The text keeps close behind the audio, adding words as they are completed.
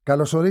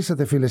Καλώς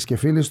ορίσατε φίλες και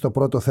φίλοι στο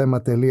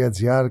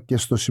protothema.gr και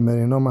στο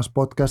σημερινό μας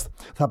podcast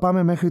θα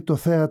πάμε μέχρι το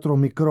Θέατρο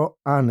Μικρό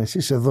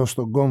Άνεσις εδώ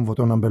στον κόμβο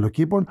των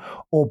Αμπελοκήπων,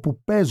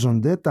 όπου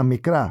παίζονται τα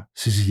μικρά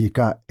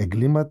συζυγικά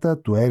εγκλήματα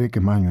του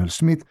Eric-Emmanuel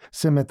Schmitt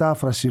σε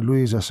μετάφραση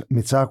Λουίζας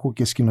Μιτσάκου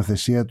και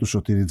σκηνοθεσία του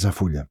Σωτήρη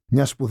Τζαφούλια.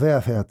 Μια σπουδαία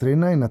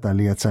θεατρίνα, η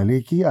Ναταλία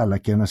Τσαλίκη, αλλά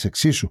και ένας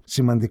εξίσου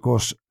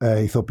σημαντικός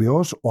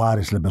ηθοποιός, ο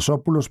Άρης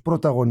Λεμπεσόπουλος,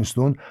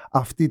 πρωταγωνιστούν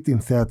αυτή την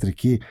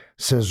θεατρική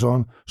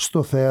σεζόν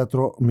στο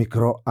Θέατρο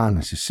Μικρό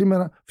Άνεσις.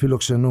 Σήμερα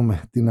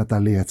φιλοξενούμε την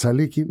Ναταλία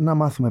Τσαλίκη να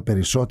μάθουμε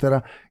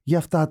περισσότερα για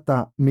αυτά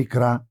τα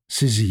μικρά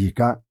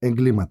συζυγικά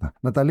εγκλήματα.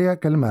 Ναταλία,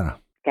 καλημέρα.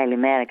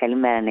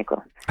 Καλημέρα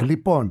Νίκο.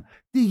 Λοιπόν,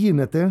 τι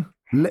γίνεται?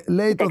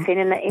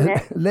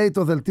 Λέει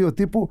το δελτίο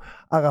τύπου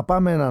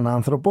αγαπάμε έναν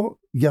άνθρωπο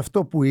για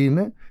αυτό που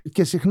είναι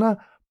και συχνά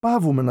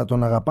παύουμε να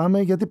τον αγαπάμε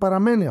γιατί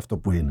παραμένει αυτό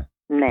που είναι.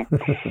 Ναι,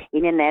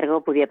 είναι ένα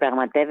έργο που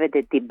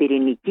διαπραγματεύεται την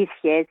πυρηνική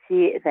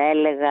σχέση, θα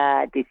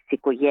έλεγα, της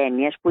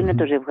οικογένειας που είναι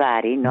το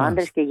ζευγάρι, είναι ο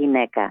άντρας και η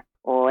γυναίκα.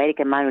 Ο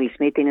Eric-Emmanuel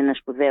Schmitt είναι ένας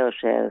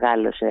σπουδαίος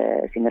Γάλλος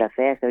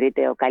συγγραφέας,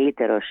 θεωρείται ο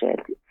καλύτερος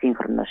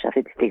σύγχρονος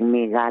αυτή τη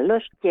στιγμή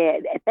Γάλλος και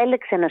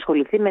επέλεξε να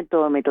ασχοληθεί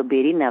με τον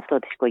πυρήνα αυτό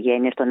της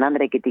οικογένειας, τον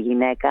άντρα και τη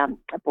γυναίκα,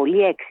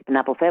 πολύ έξυπνα,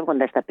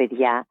 αποφεύγοντας τα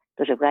παιδιά.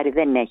 Το ζευγάρι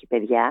δεν έχει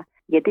παιδιά,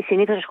 γιατί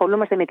συνήθως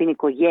ασχολούμαστε με την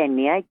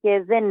οικογένεια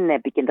και δεν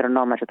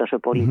επικεντρωνόμαστε τόσο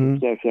πολύ στη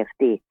σχέση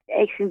αυτή.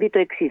 Έχει συμβεί το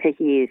εξής,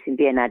 έχει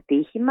συμβεί ένα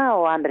ατύχημα,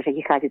 ο άντρας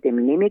έχει χάσει τη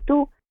μνήμη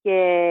του και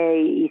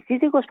η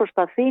σύζυγος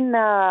προσπαθεί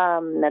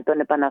να τον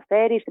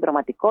επαναφέρει στην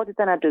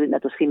πραγματικότητα, να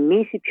του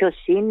θυμίσει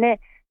ποιος είναι,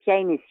 ποια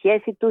είναι η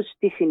σχέση τους,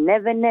 τι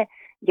συνέβαινε,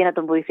 για να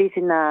τον βοηθήσει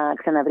να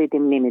ξαναβρει τη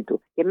μνήμη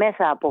του. Και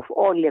μέσα από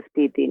όλη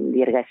αυτή τη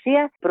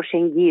διεργασία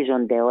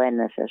προσεγγίζονται ο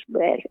ένας,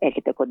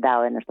 έρχεται κοντά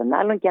ο ένας τον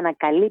άλλον και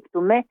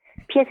ανακαλύπτουμε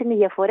ποιες είναι οι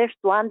διαφορές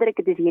του άντρα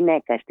και της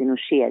γυναίκας στην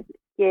ουσία.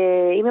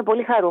 Και είμαι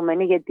πολύ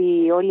χαρούμενη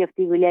γιατί όλη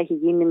αυτή η δουλειά έχει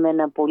γίνει με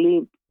ένα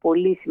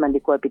πολύ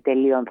σημαντικό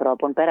επιτελείο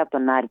ανθρώπων, πέρα από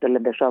τον Άρη τον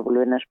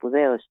Λεμπεσόπουλο, ένας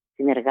σπουδαίος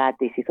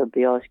συνεργάτης,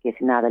 ηθοποιός και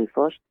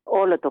συνάδελφος.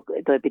 Όλο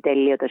το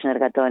επιτελείο των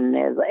συνεργατών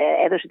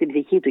έδωσε την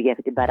ψυχή του για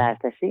αυτή την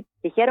παράσταση.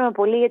 Και χαίρομαι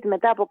πολύ γιατί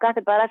μετά από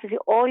κάθε παράσταση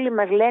όλοι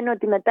μας λένε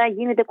ότι μετά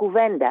γίνεται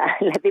κουβέντα.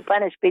 Δηλαδή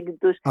πάνε σπίτι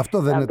τους. Αυτό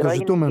δεν είναι το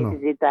ζητούμενο.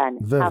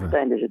 Αυτό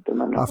είναι το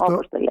ζητούμενο.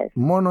 Όπως το λες.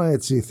 Μόνο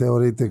έτσι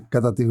θεωρείται,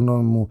 κατά τη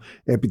γνώμη μου,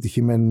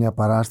 επιτυχημένη μια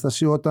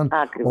παράσταση, όταν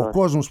ο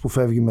κόσμος που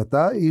φεύγει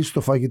μετά ή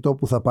στο φαγητό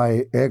που θα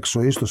πάει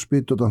έξω ή στο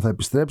σπίτι όταν θα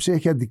επιστρέψει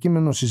έχει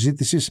αντικείμενο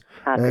συζήτησης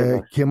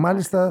και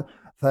μάλιστα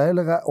θα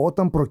έλεγα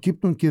όταν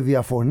προκύπτουν και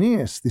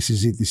διαφωνίες στη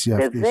συζήτηση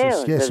αυτή σε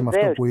σχέση με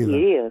αυτό που είδα.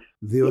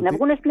 Διότι... Να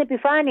βγουν στην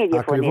επιφάνεια οι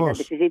διαφωνίες, να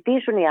τη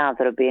συζητήσουν οι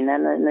άνθρωποι,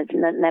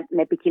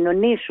 να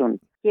επικοινωνήσουν.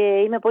 Και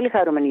είμαι πολύ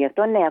χαρούμενη γι'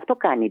 αυτό. Ναι, αυτό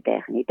κάνει η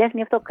τέχνη. Η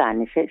τέχνη αυτό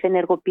κάνει. Σε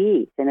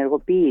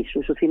ενεργοποιεί.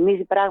 Σου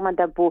θυμίζει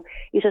πράγματα που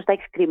ίσως τα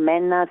έχεις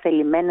κρυμμένα,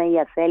 θελημένα ή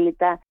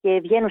αθέλητα και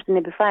βγαίνουν στην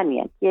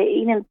επιφάνεια. Και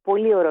είναι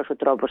πολύ ωραίος ο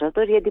τρόπος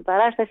αυτός, γιατί η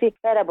παράσταση,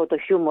 πέρα από το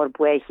χιούμορ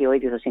που έχει ο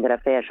ίδιος ο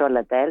συγγραφέας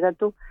όλα τα έργα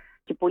του,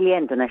 και πολύ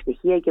έντονα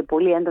στοιχεία και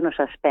πολύ έντονο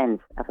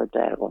suspense αυτό το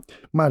έργο.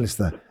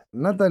 Μάλιστα.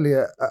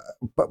 Ναταλία,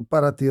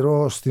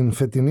 παρατηρώ στην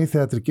φετινή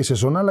θεατρική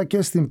σεζόν αλλά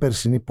και στην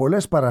περσινή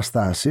πολλές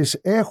παραστάσεις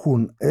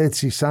έχουν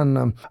έτσι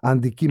σαν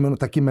αντικείμενο,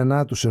 τα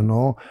κείμενά τους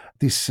εννοώ,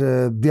 τις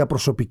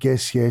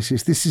διαπροσωπικές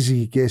σχέσεις, τις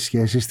συζυγικές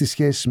σχέσεις, τις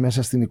σχέσεις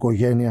μέσα στην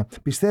οικογένεια.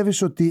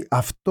 Πιστεύεις ότι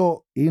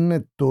αυτό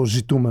είναι το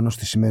ζητούμενο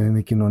στη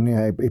σημερινή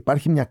κοινωνία?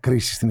 Υπάρχει μια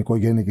κρίση στην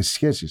οικογένεια και στις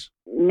σχέσεις?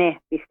 Ναι,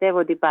 πιστεύω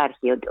ότι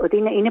υπάρχει. Ότι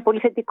είναι πολύ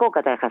θετικό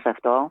καταρχάς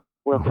αυτό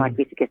που έχουμε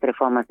αρχίσει και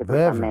στρεφόμαστε προς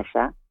τα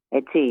μέσα.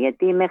 Έτσι,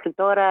 γιατί μέχρι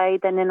τώρα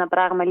ήταν ένα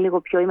πράγμα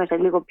είμαστε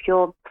λίγο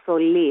πιο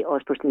θολοί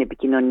ως προς την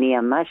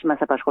επικοινωνία μας. Μας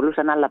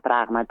απασχολούσαν άλλα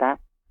πράγματα,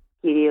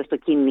 κυρίως το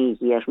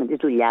κυνήγι, ας πούμε, της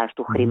δουλειάς,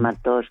 του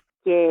χρήματος.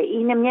 Και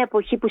είναι μια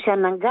εποχή που σε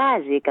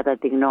αναγκάζει, κατά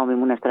τη γνώμη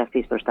μου, να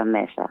στραφείς προς τα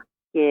μέσα.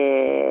 Και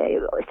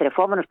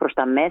στρεφόμενος προς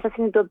τα μέσα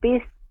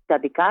συνειδητοποιείς τα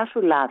δικά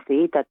σου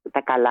λάθη,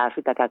 τα καλά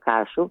σου, τα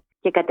κακά σου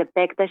και κατ'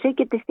 επέκταση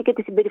και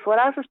τη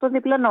συμπεριφορά σου στον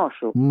διπλανό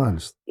σου.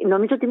 Μάλιστα.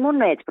 Νομίζω ότι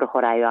μόνο έτσι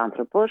προχωράει ο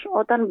άνθρωπος,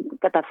 όταν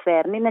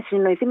καταφέρνει να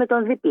συνεννοηθεί με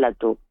τον δίπλα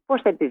του.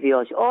 Πώς θα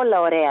επιβιώσει?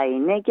 Όλα ωραία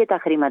είναι και τα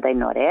χρήματα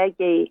είναι ωραία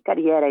και η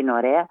καριέρα είναι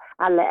ωραία,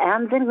 αλλά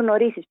αν δεν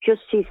γνωρίσεις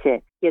ποιος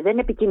είσαι και δεν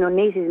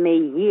επικοινωνήσεις με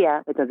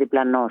υγεία με τον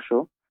διπλανό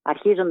σου,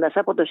 αρχίζοντας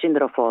από τον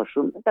σύντροφό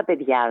σου, τα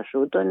παιδιά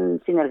σου, τον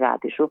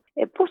συνεργάτη σου,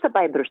 πώς θα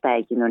πάει μπροστά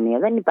η κοινωνία?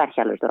 Δεν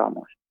υπάρχει άλλος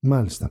δρόμος.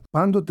 Μάλιστα.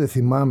 Πάντοτε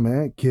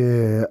θυμάμαι και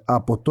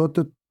από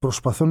τότε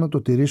προσπαθώ να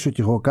το τηρήσω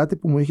κι εγώ, κάτι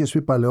που μου είχες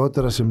πει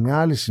παλαιότερα σε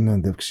μια άλλη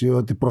συνέντευξη,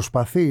 ότι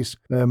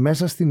προσπαθείς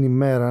μέσα στην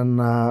ημέρα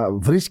να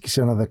βρίσκεις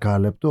ένα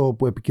δεκάλεπτο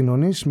όπου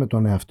επικοινωνείς με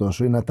τον εαυτό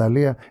σου. Η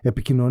Ναταλία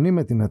επικοινωνεί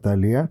με την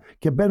Ναταλία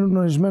και μπαίνουν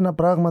ορισμένα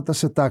πράγματα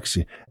σε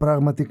τάξη.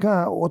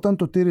 Πραγματικά όταν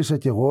το τήρησα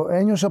κι εγώ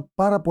ένιωσα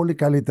πάρα πολύ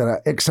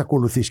καλύτερα.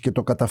 Εξακολουθείς και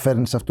το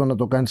καταφέρνεις αυτό να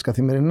το κάνεις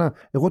καθημερινά?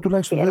 Εγώ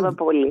τουλάχιστον Χαίρομαι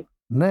πολύ.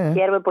 Ναι.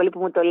 Χαίρομαι πολύ που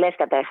μου το λες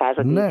καταρχάς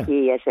ότι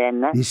ισχύει για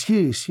σένα.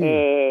 Ισχύει.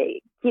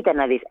 Κοίτα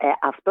να δεις,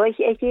 αυτό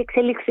έχει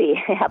εξελιχθεί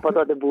από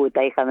τότε που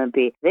τα είχαμε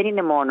πει. Δεν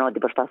είναι μόνο ότι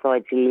προσπαθώ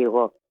έτσι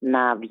λίγο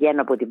να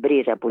βγαίνω από την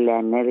πρίζα που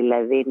λένε,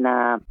 δηλαδή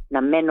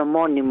να μένω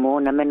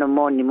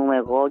μόνη μου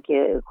εγώ και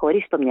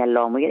χωρίς το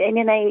μυαλό μου. Είναι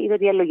ένα είδος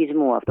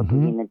διαλογισμού αυτό που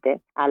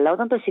γίνεται. Αλλά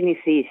όταν το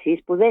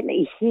συνηθίσεις, που δεν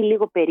ηχεί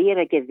λίγο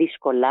περίεργα και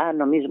δύσκολα,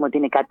 νομίζουμε ότι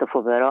είναι κάτι το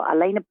φοβερό,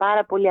 αλλά είναι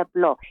πάρα πολύ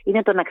απλό.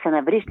 Είναι το να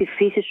ξαναβρεις τη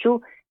φύση σου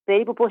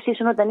περίπου πώς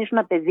ήσουν όταν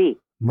ήσουν παιδί.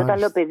 Όταν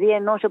λέω παιδί,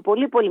 εννοώ σε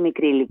πολύ πολύ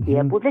μικρή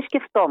ηλικία που δεν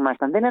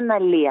σκεφτόμασταν, δεν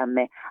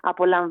αναλύαμε.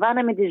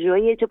 Απολαμβάναμε τη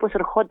ζωή έτσι όπως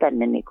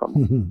ερχόταν, Νίκο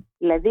μου.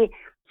 Δηλαδή,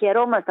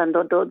 χαιρόμασταν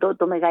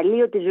το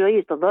μεγαλείο της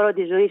ζωής, το δώρο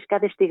της ζωής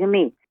κάθε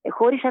στιγμή,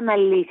 χωρίς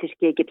αναλύσεις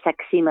και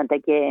ψαξίματα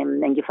και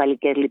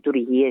εγκεφαλικές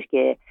λειτουργίες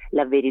και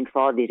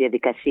λαβυρινθώδεις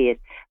διαδικασίες.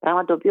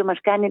 Πράγμα το οποίο μας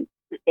κάνει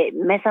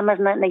μέσα μας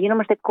να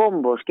γινόμαστε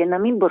κόμπος και να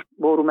μην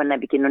μπορούμε να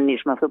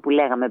επικοινωνήσουμε αυτό που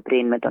λέγαμε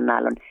πριν με τον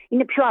άλλον.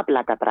 Είναι πιο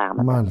απλά τα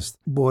πράγματα. Μάλιστα.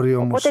 Μπορεί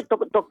όμως...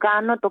 Οπότε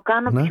το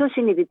κάνω πιο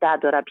συνειδητά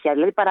τώρα πια.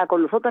 Δηλαδή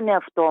παρακολουθώ τον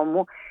εαυτό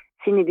μου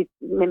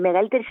με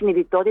μεγαλύτερη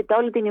συνειδητότητα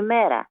όλη την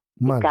ημέρα.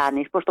 Τι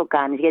κάνεις, πώς το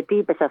κάνεις, γιατί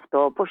είπες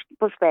αυτό,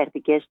 πώς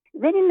φέρθηκες.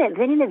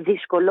 Δεν είναι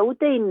δύσκολο,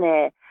 ούτε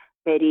είναι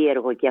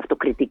περίεργο και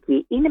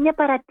αυτοκριτική. Είναι μια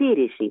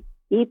παρατήρηση,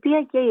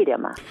 ήπια και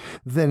ήρεμα.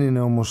 Δεν είναι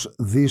όμως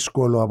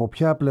δύσκολο, από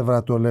ποια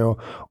πλευρά το λέω,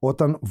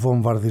 όταν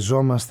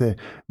βομβαρδιζόμαστε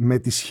με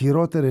τις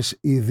χειρότερες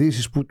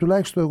ειδήσεις που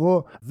τουλάχιστον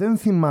εγώ δεν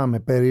θυμάμαι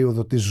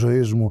περίοδο της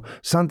ζωής μου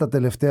σαν τα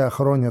τελευταία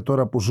χρόνια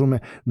τώρα που ζούμε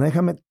να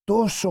είχαμε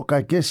τόσο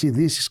κακές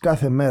ειδήσεις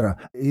κάθε μέρα.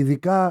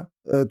 Ειδικά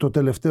το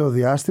τελευταίο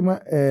διάστημα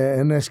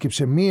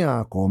ενέσκυψε μία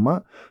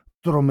ακόμα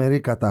τρομερή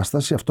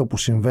κατάσταση, αυτό που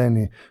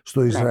συμβαίνει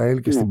στο Ισραήλ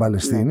και στην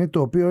Παλαιστίνη,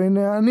 το οποίο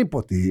είναι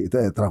ανίποτη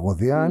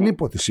τραγωδία,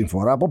 ανίποτη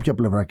συμφορά, από όποια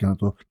πλευρά και να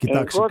το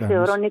κοιτάξει κανείς.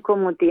 Εγώ θεωρώ, Νίκο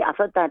μου, ότι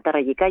αυτά τα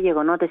τραγικά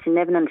γεγονότα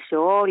συνέβαιναν σε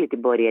όλη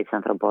την πορεία της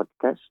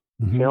ανθρωπότητας,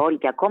 σε όλη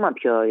και ακόμα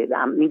πιο,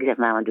 μην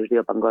ξεχνάμε τους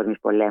δύο παγκόσμιους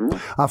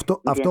πολέμους.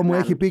 Αυτό μου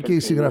έχει πει και η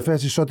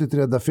συγγραφέας η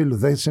Σωτήρη Τζαφούλια,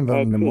 δεν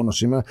συμβαίνουν μόνο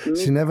σήμερα,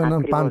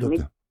 συνέβαιναν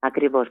πάντοτε.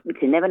 Ακριβώς.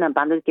 Συνέβαιναν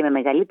πάντοτε και με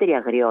μεγαλύτερη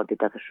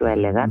αγριότητα, θα σου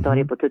έλεγα. Τώρα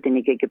υποτίθεται ότι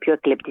είναι και πιο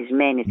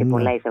εκλεπτισμένοι σε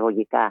πολλά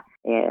εισαγωγικά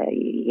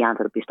οι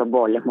άνθρωποι στον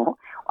πόλεμο,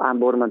 αν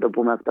μπορούμε να το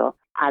πούμε αυτό.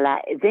 Αλλά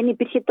δεν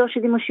υπήρχε τόση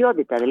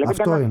δημοσιότητα. Δηλαδή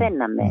δεν τα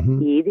μαθαίναμε.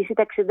 Η είδηση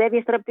ταξιδεύει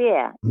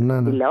αστραπιαία.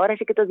 Η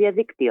τηλεόραση και το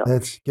διαδίκτυο.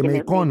 Έτσι. Και με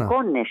εικόνα.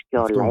 Εικόνες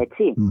κιόλα,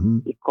 έτσι.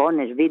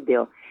 Εικόνες,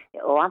 βίντεο.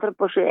 Ο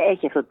άνθρωπος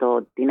έχει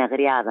την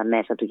αγριάδα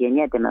μέσα του,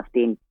 γεννιέται με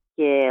αυτήν.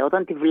 Και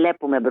όταν τη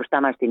βλέπουμε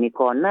μπροστά μας την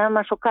εικόνα,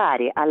 μας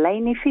σοκάρει, αλλά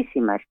είναι η φύση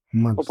μας.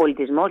 Ο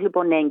πολιτισμός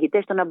λοιπόν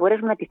έγκυται στο να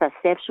μπορέσουμε να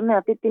αντιθασέψουμε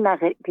αυτή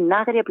την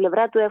άγρια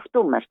πλευρά του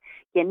εαυτού μας.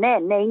 Και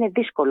ναι, είναι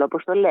δύσκολο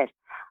όπως το λες.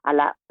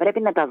 Αλλά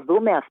πρέπει να τα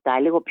δούμε αυτά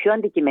λίγο πιο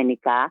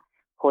αντικειμενικά,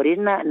 χωρίς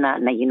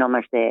να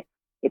γινόμαστε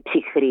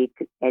ψυχροί,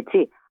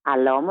 έτσι.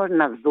 Αλλά όμως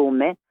να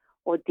δούμε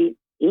ότι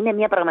είναι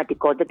μια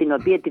πραγματικότητα την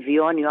οποία τη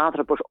βιώνει ο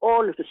άνθρωπος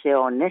όλους τους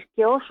αιώνες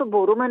και όσο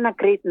μπορούμε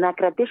να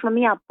κρατήσουμε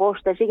μια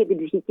απόσταση για την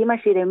ψυχική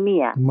μας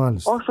ηρεμία.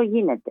 Όσο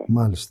γίνεται.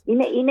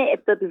 Είναι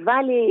το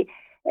επιβάλλει,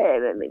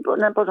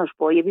 πώς να σου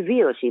πω, η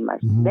επιβίωσή μας.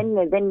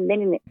 Δεν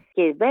είναι,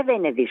 και βέβαια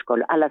είναι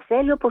δύσκολο, αλλά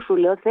θέλει, όπως σου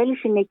λέω, θέλει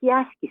συνεχή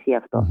άσκηση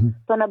αυτό.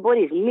 Το να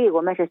μπορείς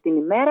λίγο μέσα στην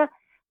ημέρα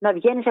να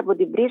βγαίνεις από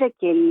την πρίζα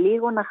και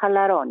λίγο να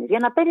χαλαρώνεις, για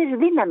να παίρνεις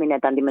δύναμη να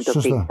τα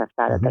αντιμετωπίσεις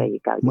αυτά τα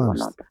τραγικά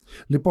γεγονότα.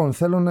 Λοιπόν,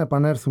 θέλω να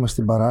επανέλθουμε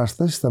στην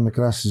παράσταση, στα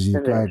μικρά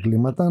συζυγικά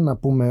εγκλήματα. Να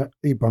πούμε,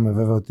 είπαμε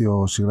βέβαια ότι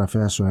ο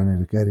συγγραφέας ο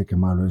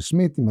Eric-Emmanuel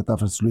Schmitt, η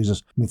μετάφραση της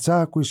Λουίζας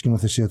Μιτσάκου, η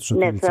σκηνοθεσία του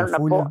Σωτήρη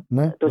Τζαφούλια.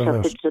 Του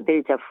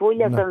Σωτήρη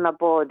Τζαφούλια. Θέλω να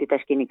πω ότι τα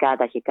σκηνικά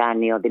τα έχει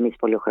κάνει ο Δημήτρης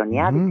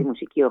Πολυχρονιάδης, τη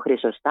μουσική ο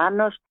Χρήστος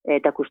Στάνος,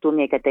 τα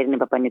κουστούμια η Κατερίνα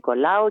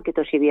Παπα-Νικολάου και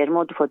το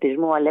σχεδιασμό του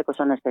φωτισμού ο Αλέκος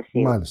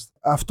Αναστασίου. Μάλιστα.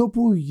 Αυτό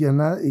που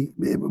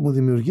μου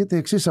δημιουργείται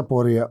εξής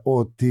απορία,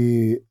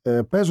 ότι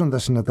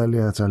παίζοντας η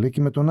Ναταλία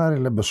Τσαλίκη με τον Άρη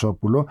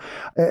Λεμπεσόπουλο,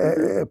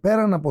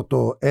 πέραν από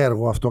το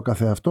έργο αυτό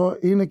καθεαυτό,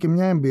 είναι και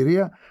μια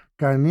εμπειρία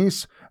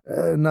κανείς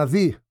να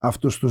δει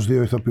αυτούς τους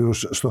δύο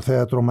ηθοποιούς στο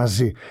θέατρο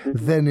μαζί.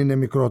 Δεν είναι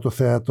μικρό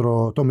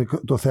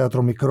το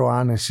θέατρο Μικρό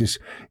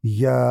Άνεσις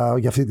για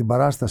αυτή την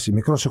παράσταση,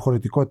 μικρό σε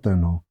χωρητικότητα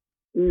εννοώ.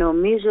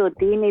 Νομίζω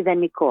ότι είναι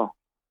ιδανικό.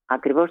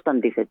 Ακριβώς το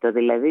αντίθετο.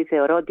 Δηλαδή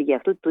θεωρώ ότι για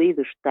αυτού του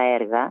είδους τα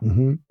έργα,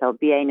 τα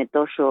οποία είναι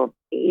τόσο...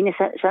 Είναι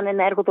σαν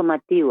ένα έργο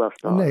δωματίου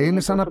αυτό. Ναι, είναι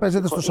σαν να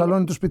παίζεται στο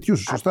σαλόνι του σπιτιού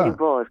σου, σωστά.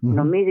 Ακριβώς.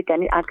 Νομίζει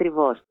κανείς,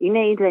 ακριβώς. Είναι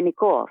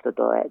ιδανικό αυτό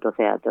το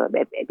θέατρο.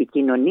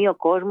 Επικοινωνεί ο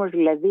κόσμος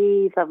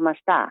δηλαδή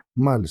θαυμαστά.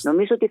 Μάλιστα.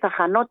 Νομίζω ότι θα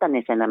χανόταν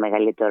σε ένα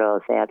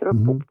μεγαλύτερο θέατρο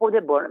που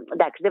δεν μπορώ.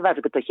 Εντάξει, δεν βάζω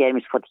και το χέρι μου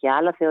στη φωτιά,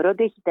 αλλά θεωρώ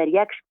ότι έχει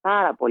ταιριάξει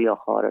πάρα πολύ ο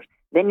χώρος.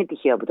 Δεν είναι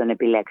τυχαίο που τον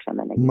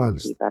επιλέξαμε να γίνει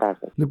η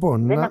παράσταση.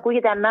 Λοιπόν, δεν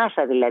ακούγεται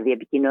ανάσα δηλαδή. Η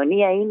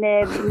επικοινωνία είναι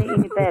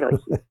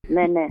υπέροχη.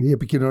 Ναι. Η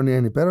επικοινωνία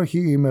είναι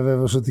υπέροχη. Είμαι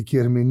βέβαιος ότι και οι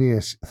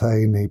ερμηνείες θα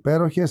είναι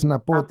υπέροχες.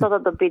 Αυτό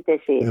θα το πείτε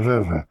εσείς.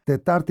 Βέβαια.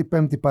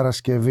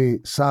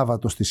 Τετάρτη-Πέμπτη-Παρασκευή,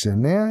 Σάββατο στις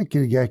 9,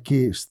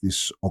 Κυριακή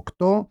στις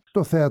 8.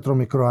 Το Θέατρο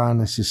Μικρό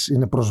Άνεσις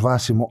είναι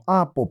προσβάσιμο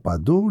από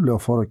παντού.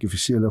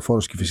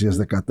 Λεωφόρος Κηφισίας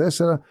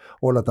 14.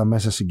 Όλα τα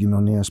μέσα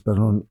συγκοινωνίας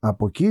περνούν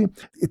από εκεί.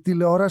 Η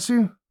τηλεόραση.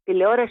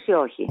 Τηλεόραση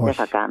όχι, δεν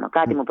θα κάνω.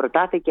 Κάτι μου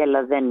προτάθηκε,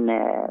 αλλά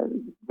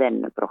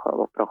δεν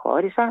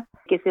προχώρησα.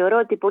 Και θεωρώ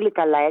ότι πολύ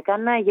καλά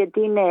έκανα,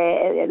 γιατί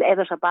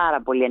έδωσα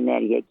πάρα πολύ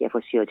ενέργεια και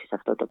αφοσίωση σε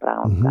αυτό το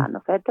πράγμα που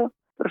κάνω φέτος.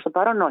 Προς το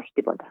παρόν όχι,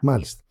 τίποτα.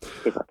 Μάλιστα.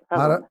 Τίποτα.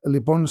 Άρα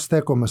λοιπόν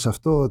στέκομαι σε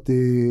αυτό,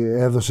 ότι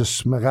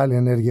έδωσες μεγάλη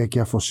ενέργεια και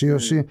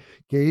αφοσίωση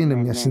και είναι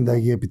μια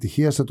συνταγή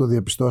επιτυχίας. Θα το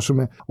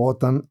διαπιστώσουμε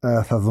όταν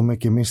θα δούμε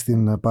και εμείς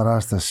την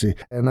παράσταση.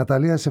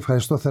 Ναταλία, σε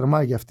ευχαριστώ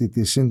θερμά για αυτή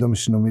τη σύντομη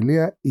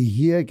συνομιλία.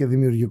 Υγεία και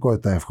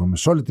δημιουργικότητα εύχομαι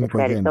σε όλη την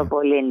οικογένεια. Ευχαριστώ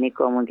πολύ,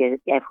 Νίκο μου, και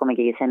εύχομαι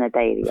και για σένα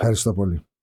τα ίδια. Ευχαριστώ πολύ.